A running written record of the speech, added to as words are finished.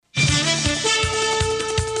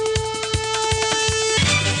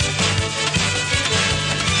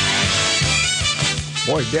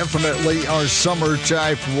Boy, definitely our summer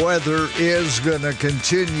type weather is going to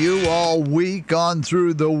continue all week on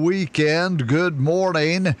through the weekend. Good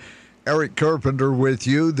morning. Eric Carpenter with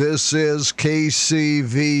you. This is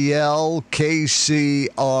KCVL,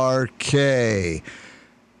 KCRK.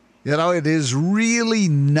 You know, it is really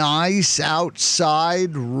nice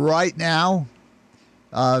outside right now.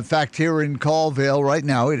 In fact, here in Colville right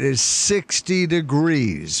now, it is 60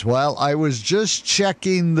 degrees. Well, I was just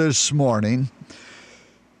checking this morning.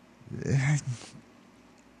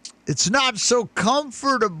 It's not so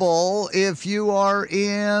comfortable if you are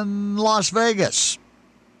in Las Vegas.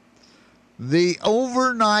 The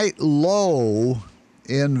overnight low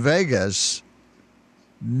in Vegas,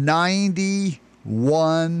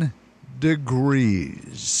 91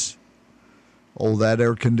 degrees. Oh, that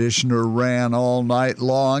air conditioner ran all night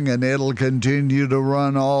long, and it'll continue to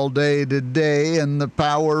run all day today, and the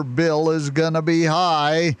power bill is going to be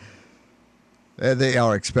high. They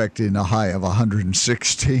are expecting a high of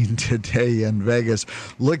 116 today in Vegas.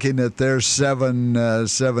 Looking at their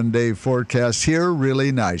seven-day forecast here,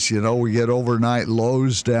 really nice. You know, we get overnight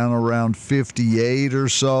lows down around 58 or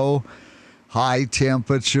so. High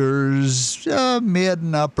temperatures, mid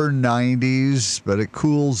and upper 90s, but it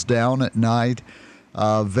cools down at night.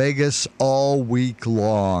 Vegas all week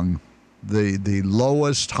long. The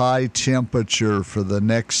lowest high temperature for the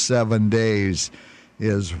next 7 days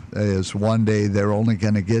is one day they're only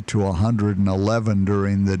going to get to 111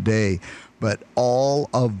 during the day. But all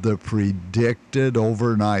of the predicted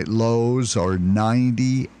overnight lows are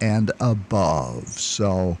 90 and above.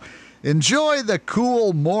 So enjoy the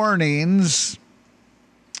cool mornings.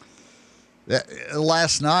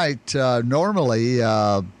 Last night, normally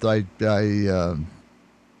I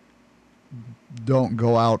don't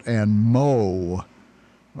go out and mow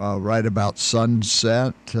right about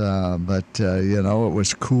sunset, but you know, it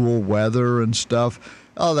was cool weather and stuff.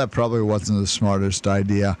 Oh, that probably wasn't the smartest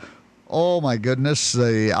idea. Oh my goodness,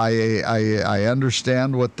 I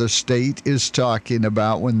understand what the state is talking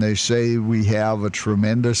about when they say we have a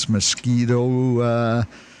tremendous mosquito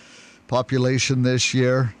population this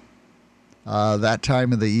year. That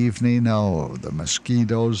time of the evening, the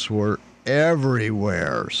mosquitoes were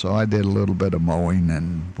everywhere. So I did a little bit of mowing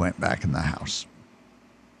and went back in the house.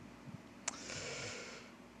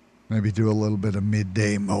 Maybe do a little bit of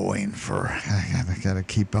midday mowing I got to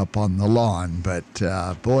keep up on the lawn. But,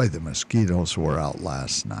 boy, the mosquitoes were out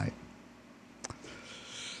last night.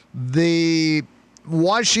 The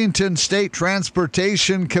Washington State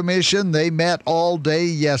Transportation Commission, they met all day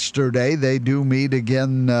yesterday. They do meet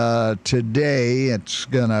again today. It's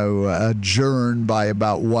going to adjourn by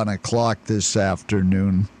about 1 o'clock this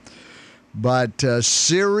afternoon. But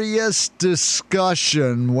serious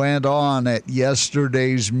discussion went on at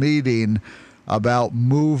yesterday's meeting about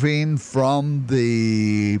moving from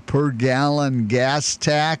the per-gallon gas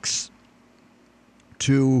tax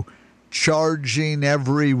to charging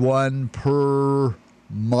everyone per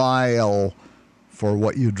mile for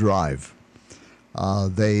what you drive.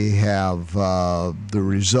 They have the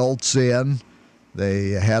results in.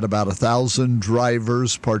 They had about 1,000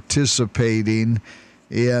 drivers participating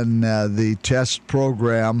in the test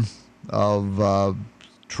program of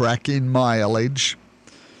tracking mileage.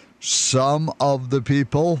 Some of the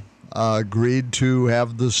people agreed to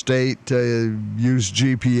have the state use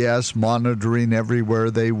GPS monitoring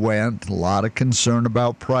everywhere they went. A lot of concern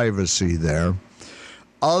about privacy there.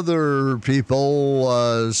 Other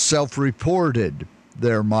people self-reported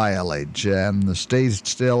their mileage, and the state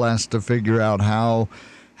still has to figure out how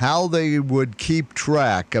they would keep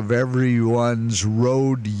track of everyone's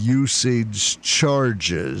road usage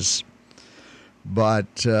charges.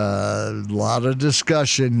 But a lot of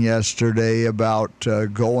discussion yesterday about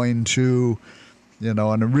going to,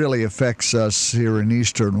 and it really affects us here in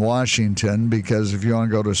eastern Washington, because if you want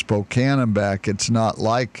to go to Spokane and back, it's not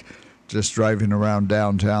like just driving around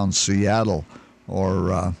downtown Seattle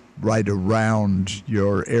or right around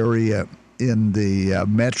your area in the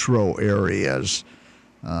metro areas.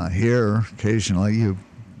 Here, occasionally,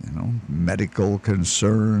 medical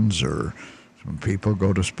concerns, or when people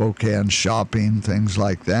go to Spokane shopping, things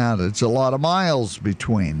like that. It's a lot of miles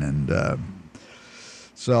between. And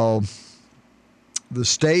so the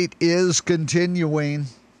state is continuing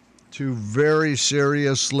to very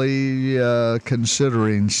seriously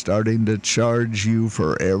considering starting to charge you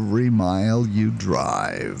for every mile you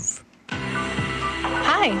drive.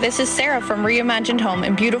 Hi, this is Sarah from Reimagined Home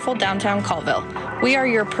in beautiful downtown Colville. We are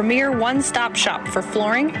your premier one-stop shop for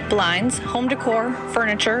flooring, blinds, home decor,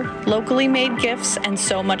 furniture, locally made gifts, and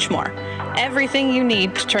so much more. Everything you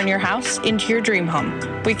need to turn your house into your dream home.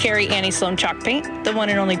 We carry Annie Sloan Chalk Paint, the one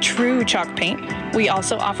and only true chalk paint. We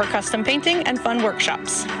also offer custom painting and fun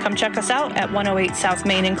workshops. Come check us out at 108 South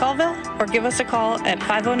Main in Colville or give us a call at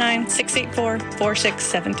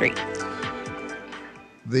 509-684-4673.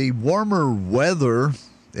 The warmer weather,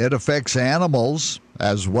 it affects animals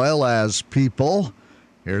as well as people.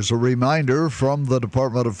 Here's a reminder from the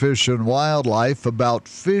Department of Fish and Wildlife about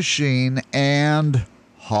fishing and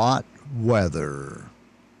hot weather.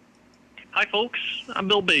 Hi, folks. I'm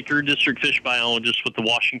Bill Baker, District Fish Biologist with the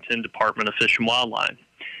Washington Department of Fish and Wildlife.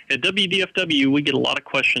 At WDFW, we get a lot of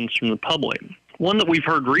questions from the public. One that we've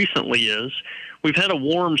heard recently is, we've had a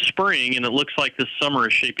warm spring and it looks like this summer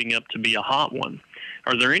is shaping up to be a hot one.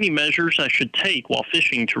 Are there any measures I should take while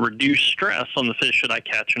fishing to reduce stress on the fish that I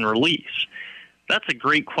catch and release? That's a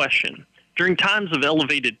great question. During times of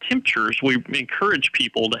elevated temperatures, we encourage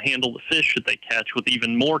people to handle the fish that they catch with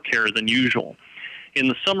even more care than usual. In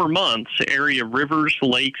the summer months, area rivers,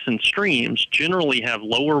 lakes, and streams generally have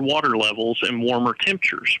lower water levels and warmer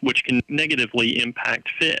temperatures, which can negatively impact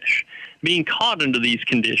fish. Being caught under these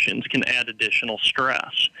conditions can add additional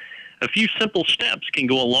stress. A few simple steps can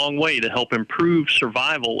go a long way to help improve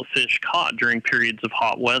survival of fish caught during periods of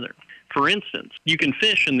hot weather. For instance, you can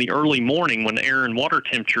fish in the early morning when air and water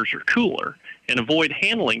temperatures are cooler, and avoid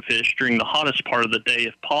handling fish during the hottest part of the day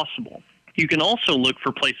if possible. You can also look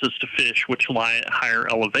for places to fish which lie at higher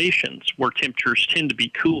elevations, where temperatures tend to be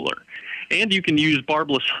cooler. And you can use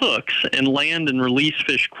barbless hooks and land and release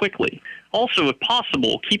fish quickly. Also, if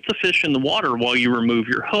possible, keep the fish in the water while you remove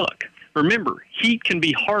your hook. Remember, heat can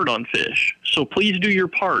be hard on fish, so please do your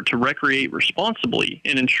part to recreate responsibly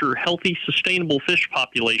and ensure healthy, sustainable fish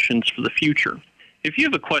populations for the future. If you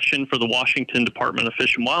have a question for the Washington Department of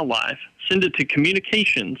Fish and Wildlife, send it to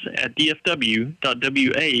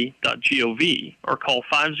communications@dfw.wa.gov or call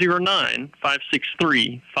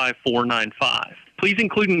 509-563-5495. Please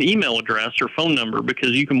include an email address or phone number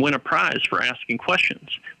because you can win a prize for asking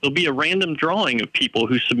questions. There'll be a random drawing of people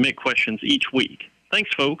who submit questions each week.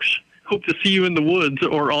 Thanks, folks. Hope to see you in the woods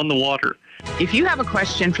or on the water. If you have a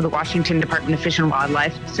question for the Washington Department of Fish and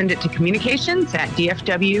Wildlife, send it to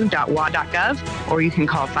communications@dfw.wa.gov or you can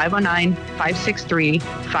call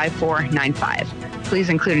 509-563-5495. Please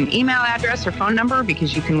include an email address or phone number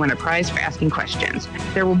because you can win a prize for asking questions.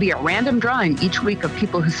 There will be a random drawing each week of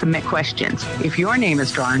people who submit questions. If your name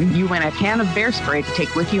is drawn, you win a can of bear spray to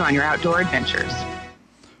take with you on your outdoor adventures.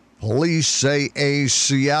 Police say a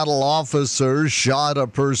Seattle officer shot a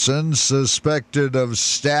person suspected of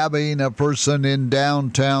stabbing a person in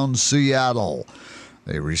downtown Seattle.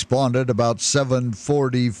 They responded about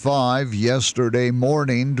 7:45 yesterday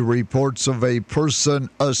morning to reports of a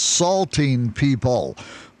person assaulting people.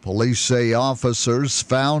 Police say officers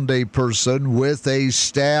found a person with a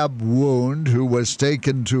stab wound who was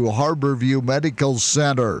taken to Harborview Medical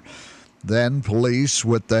Center. Then police,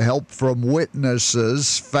 with the help from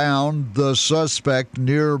witnesses, found the suspect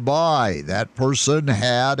nearby. That person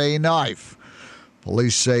had a knife.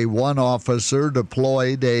 Police say one officer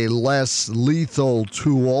deployed a less lethal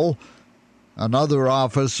tool. Another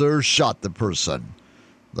officer shot the person.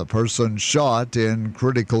 The person shot in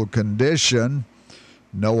critical condition.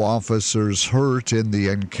 No officers hurt in the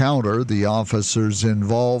encounter. The officers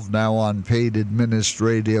involved now on paid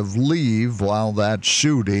administrative leave while that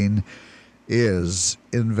shooting is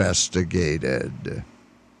investigated.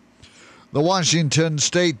 The Washington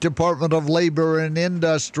State Department of Labor and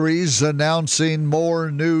Industries announcing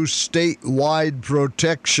more new statewide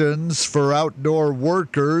protections for outdoor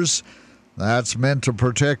workers. That's meant to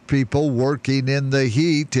protect people working in the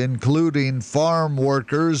heat, including farm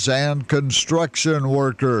workers and construction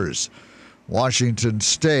workers. Washington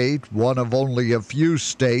State, one of only a few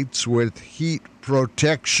states with heat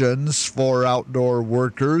protections for outdoor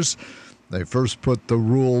workers. They first put the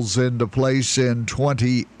rules into place in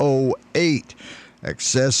 2008.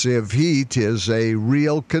 Excessive heat is a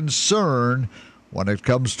real concern when it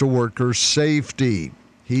comes to worker safety.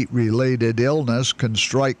 Heat-related illness can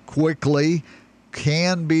strike quickly,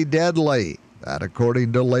 can be deadly. That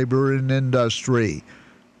according to Labor and Industry.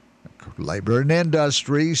 Labor and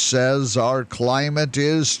Industry says our climate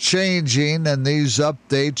is changing, and these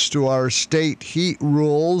updates to our state heat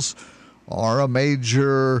rules are a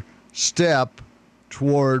major step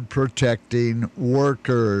toward protecting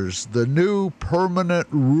workers. The new permanent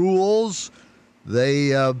rules,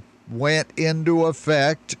 they went into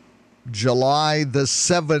effect July the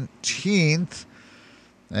 17th,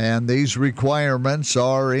 and these requirements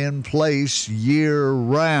are in place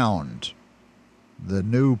year-round. The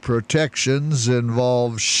new protections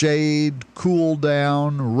involve shade, cool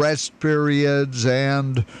down, rest periods,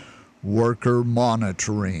 and worker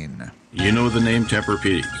monitoring. You know the name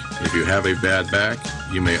Tempur-Pedic. If you have a bad back,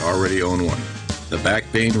 you may already own one. The back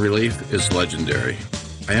pain relief is legendary.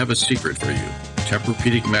 I have a secret for you.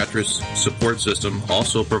 Tempur-Pedic mattress support system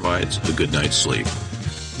also provides a good night's sleep.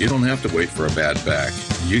 You don't have to wait for a bad back.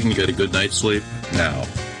 You can get a good night's sleep now.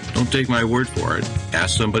 Don't take my word for it.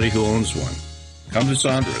 Ask somebody who owns one. Come to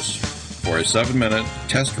Saunders for a 7-minute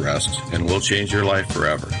test rest, and we'll change your life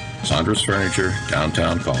forever. Saunders Furniture,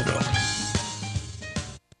 downtown Colville.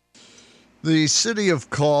 The city of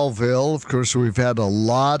Colville, of course, we've had a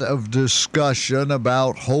lot of discussion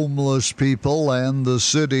about homeless people and the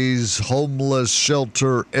city's homeless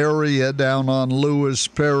shelter area down on Lewis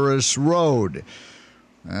Paris Road.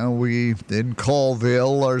 We in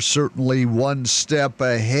Colville are certainly one step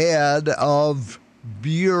ahead of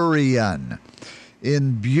Burien.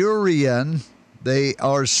 In Burien, they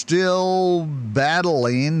are still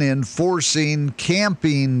battling enforcing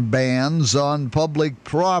camping bans on public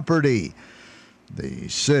property. The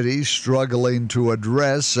city struggling to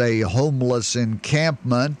address a homeless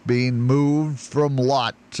encampment being moved from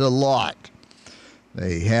lot to lot.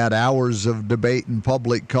 They had hours of debate and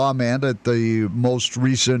public comment at the most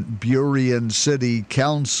recent Burien City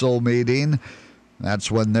Council meeting.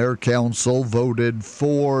 That's when their council voted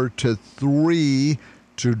 4-3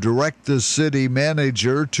 to direct the city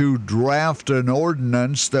manager to draft an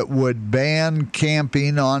ordinance that would ban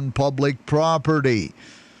camping on public property.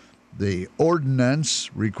 The ordinance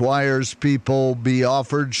requires people be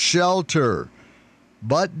offered shelter,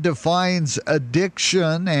 but defines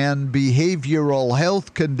addiction and behavioral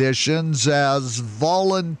health conditions as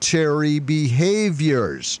voluntary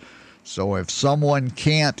behaviors. So if someone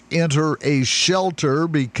can't enter a shelter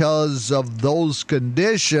because of those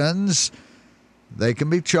conditions, they can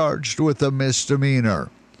be charged with a misdemeanor.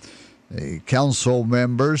 A council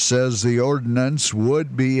member says the ordinance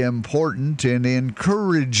would be important in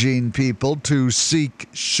encouraging people to seek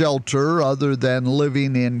shelter other than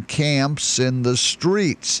living in camps in the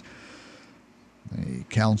streets. The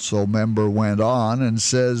council member went on and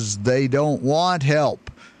says they don't want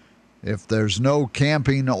help. If there's no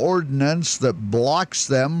camping ordinance that blocks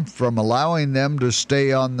them from allowing them to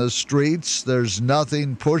stay on the streets, there's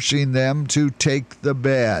nothing pushing them to take the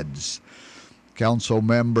beds. Council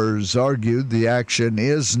members argued the action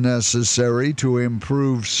is necessary to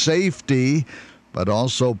improve safety, but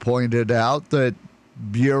also pointed out that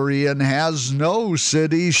Burien has no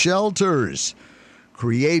city shelters.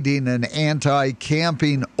 Creating an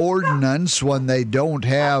anti-camping ordinance when they don't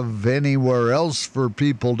have anywhere else for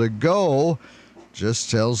people to go just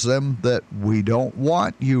tells them that we don't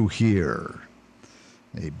want you here.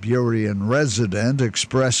 A Burien resident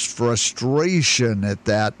expressed frustration at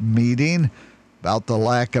that meeting about the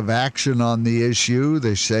lack of action on the issue.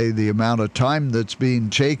 They say the amount of time that's being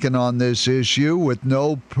taken on this issue with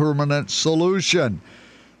no permanent solution.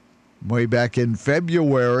 Way back in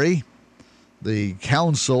February, the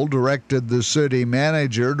council directed the city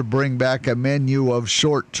manager to bring back a menu of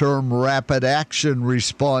short-term rapid action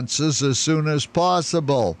responses as soon as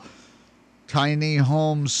possible. Tiny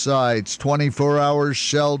home sites, 24-hour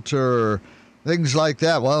shelter, things like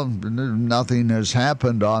that. Well, nothing has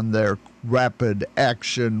happened on their rapid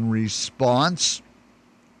action response.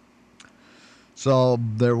 So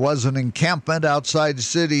there was an encampment outside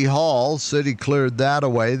City Hall. City cleared that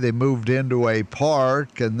away. They moved into a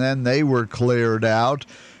park, and then they were cleared out.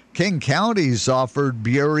 King County's offered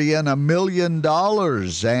Burien $1 million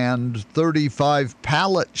and 35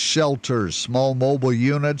 pallet shelters, small mobile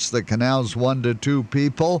units that can house 1 to 2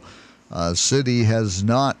 people. City has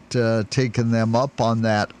not taken them up on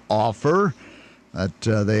that offer. But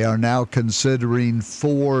they are now considering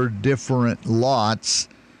 4 different lots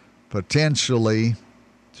potentially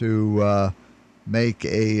to make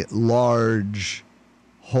a large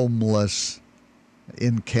homeless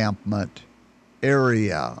encampment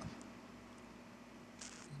area.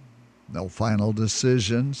 No final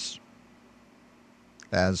decisions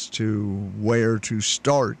as to where to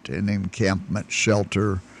start an encampment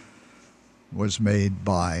shelter was made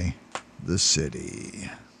by the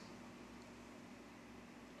city.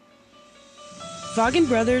 Vaughan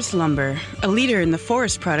Brothers Lumber, a leader in the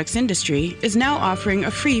forest products industry, is now offering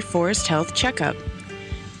a free forest health checkup.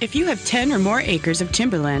 If you have 10 or more acres of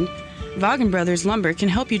timberland, Vaughan Brothers Lumber can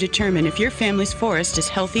help you determine if your family's forest is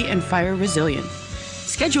healthy and fire resilient.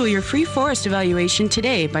 Schedule your free forest evaluation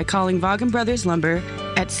today by calling Vaughan Brothers Lumber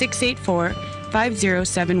at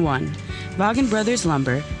 684-5071. Vaughan Brothers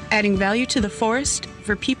Lumber, adding value to the forest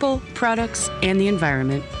for people, products, and the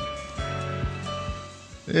environment.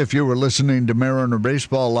 If you were listening to Mariner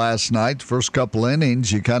baseball last night, the first couple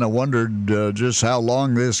innings, you kind of wondered just how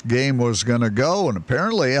long this game was going to go. And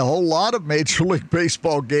apparently a whole lot of Major League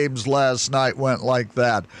Baseball games last night went like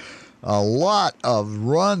that. A lot of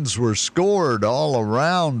runs were scored all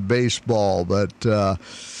around baseball, but the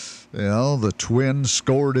Twins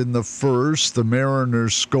scored in the first. The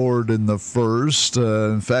Mariners scored in the first.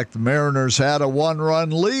 In fact, the Mariners had a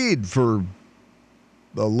one-run lead for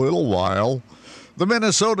a little while. The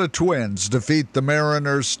Minnesota Twins defeat the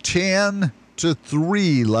Mariners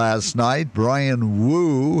 10-3 last night. Brian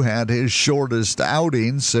Wu had his shortest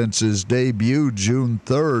outing since his debut June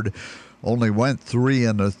 3rd. Only went 3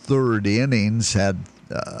 1/3 innings, had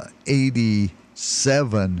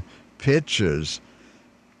 87 pitches.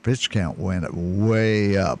 Pitch count went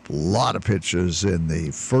way up. A lot of pitches in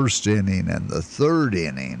the first inning and the third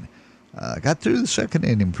inning. Got through the second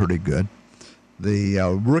inning pretty good.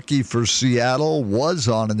 The rookie for Seattle was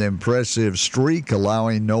on an impressive streak,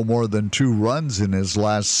 allowing no more than 2 runs in his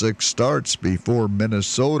last 6 starts before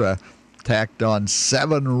Minnesota tacked on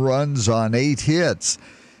 7 runs on 8 hits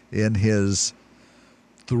in his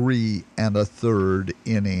 3 1/3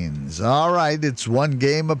 innings. All right, it's one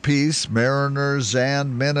game apiece, Mariners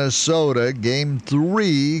and Minnesota. Game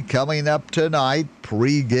 3 coming up tonight,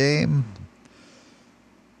 pregame.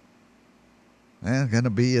 And going to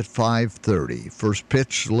be at 5:30. First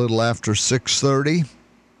pitch a little after 6:30.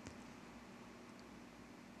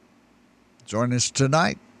 Join us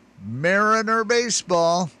tonight, Mariner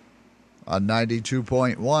Baseball on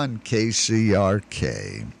 92.1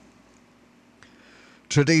 KCRK.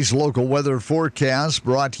 Today's local weather forecast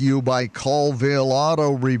brought to you by Colville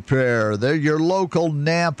Auto Repair. They're your local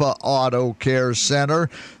Napa Auto Care Center.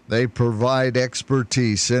 They provide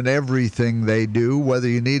expertise in everything they do. Whether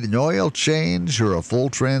you need an oil change or a full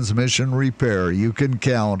transmission repair, you can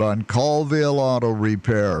count on Colville Auto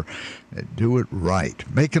Repair. Do it right.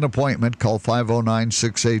 Make an appointment. Call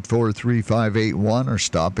 509-684-3581 or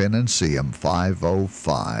stop in and see them,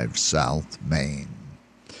 505 South Main.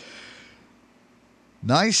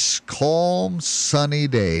 Nice, calm, sunny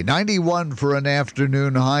day. 91 for an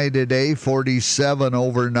afternoon high today, 47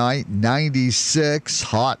 overnight, 96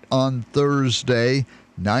 hot on Thursday,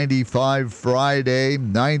 95 Friday,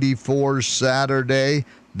 94 Saturday,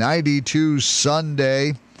 92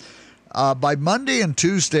 Sunday. By Monday and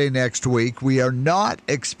Tuesday next week, we are not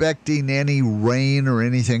expecting any rain or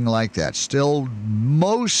anything like that. Still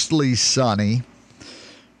mostly sunny.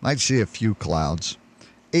 Might see a few clouds.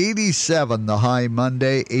 87 the high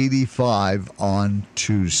Monday, 85 on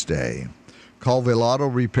Tuesday. Colville Auto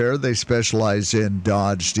Repair, they specialize in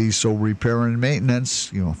Dodge diesel repair and maintenance.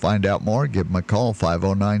 You will find out more. Give them a call,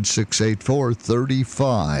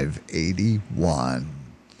 509-684-3581.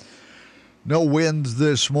 No winds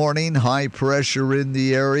this morning. High pressure in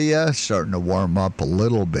the area. Starting to warm up a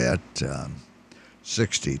little bit.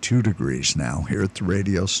 62 degrees now here at the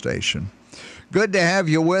radio station. Good to have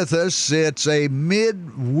you with us. It's a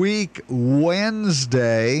midweek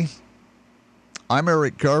Wednesday. I'm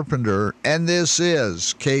Eric Carpenter, and this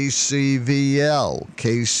is KCVL,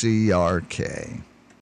 KCRK.